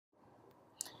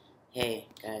Hey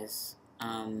guys,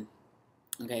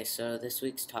 okay, so this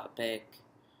week's topic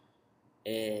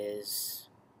is,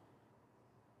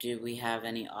 do we have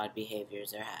any odd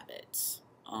behaviors or habits?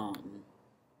 I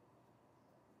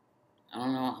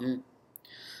don't know,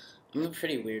 I'm a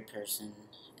pretty weird person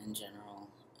in general.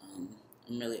 I'm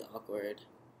really awkward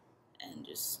and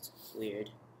just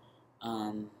weird.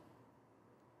 Um,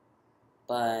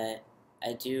 but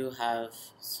I do have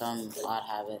some odd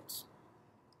habits.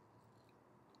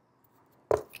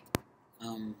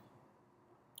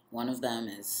 One of them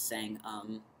is saying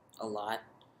a lot,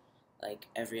 like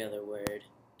every other word.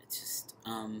 It's just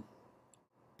I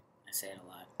say it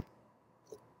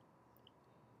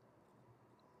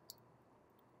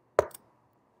a lot.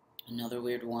 Another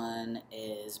weird one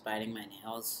is biting my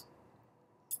nails.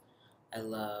 I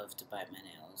love to bite my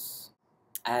nails.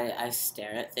 I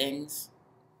stare at things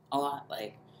a lot.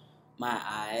 Like, my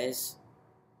eyes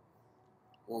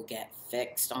will get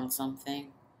fixed on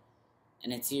something,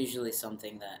 and it's usually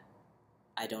something that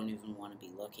I don't even want to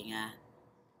be looking at,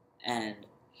 and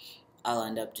I'll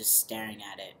end up just staring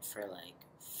at it for like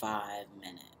 5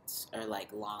 minutes, or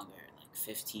like longer, like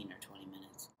 15 or 20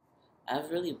 minutes. I have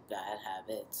really bad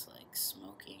habits, like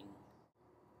smoking.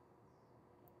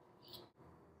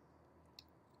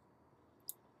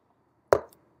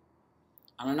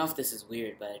 I don't know if this is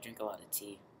weird, but I drink a lot of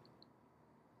tea.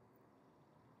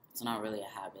 It's not really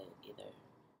a habit either.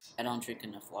 I don't drink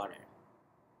enough water.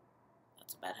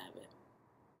 That's a bad habit.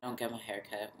 I don't get my hair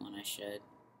cut when I should.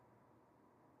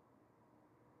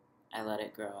 I let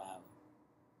it grow out,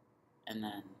 and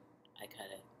then I cut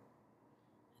it.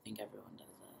 I think everyone does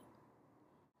that.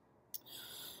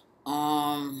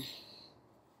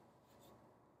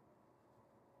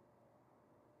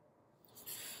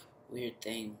 Weird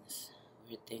things.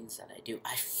 Weird things that I do.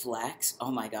 I flex. Oh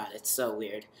my god, it's so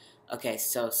weird. Okay,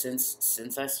 so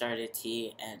since I started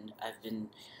tea and I've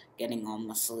been getting all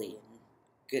muscly and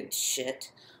good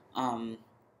shit,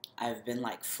 I've been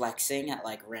like flexing at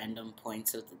like random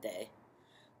points of the day,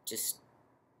 just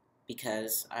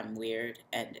because I'm weird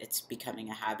and it's becoming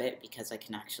a habit because I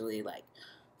can actually like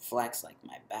flex like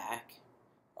my back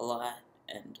a lot,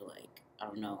 and like I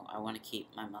don't know, I want to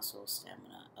keep my muscle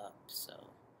stamina up, so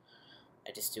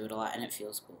I just do it a lot and it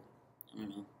feels cool. I don't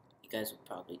know. You guys would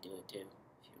probably do it too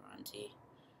if you were on tea.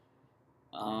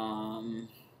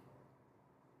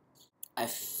 I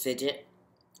fidget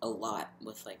a lot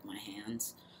with like my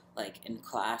hands. Like in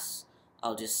class,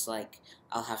 I'll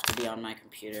have to be on my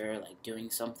computer like doing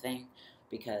something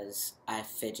because I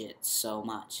fidget so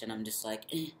much, and I'm just like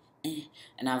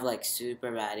and I have like super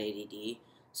bad ADD.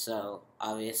 So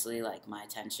obviously like my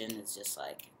attention is just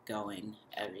like going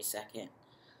every second.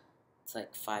 It's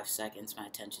like 5 seconds, my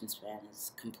attention span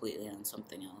is completely on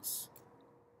something else.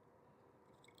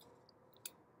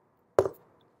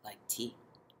 Like tea.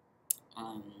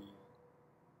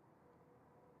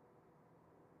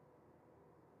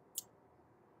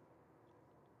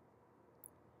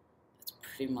 That's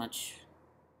pretty much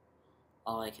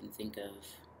all I can think of.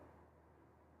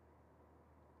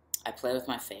 I play with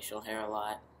my facial hair a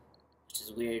lot, which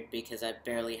is weird because I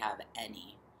barely have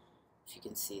any. If you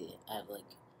can see, I have like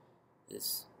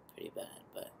this pretty bad,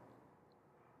 but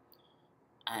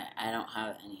I don't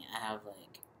have any. I have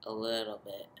like a little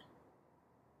bit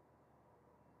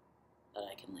that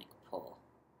I can like pull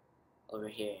over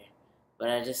here, but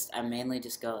I mainly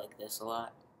just go like this a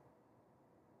lot,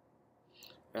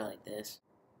 or like this,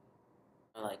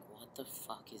 or like what the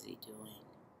fuck is he doing?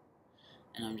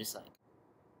 And I'm just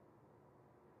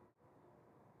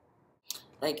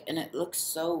like, and it looks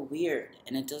so weird,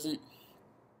 and it doesn't.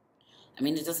 I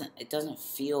mean, it doesn't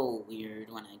feel weird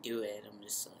when I do it. I'm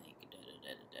just like da da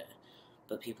da da da.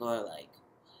 But people are like,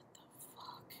 what the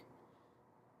fuck?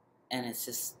 And it's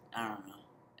just, I don't know.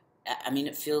 I mean,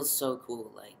 it feels so cool.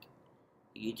 Like,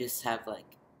 you just have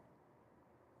like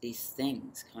these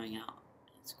things coming out.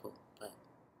 It's cool, but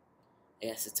I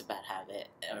guess it's a bad habit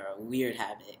or a weird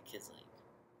habit because like,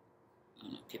 I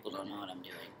don't know, people don't know what I'm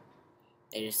doing.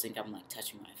 They just think I'm like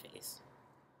touching my face.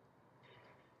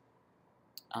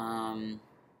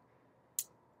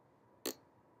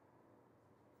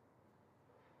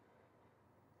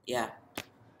 Yeah,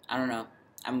 I don't know.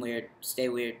 I'm weird. Stay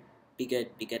weird. Be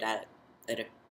good. Be good at it. Later.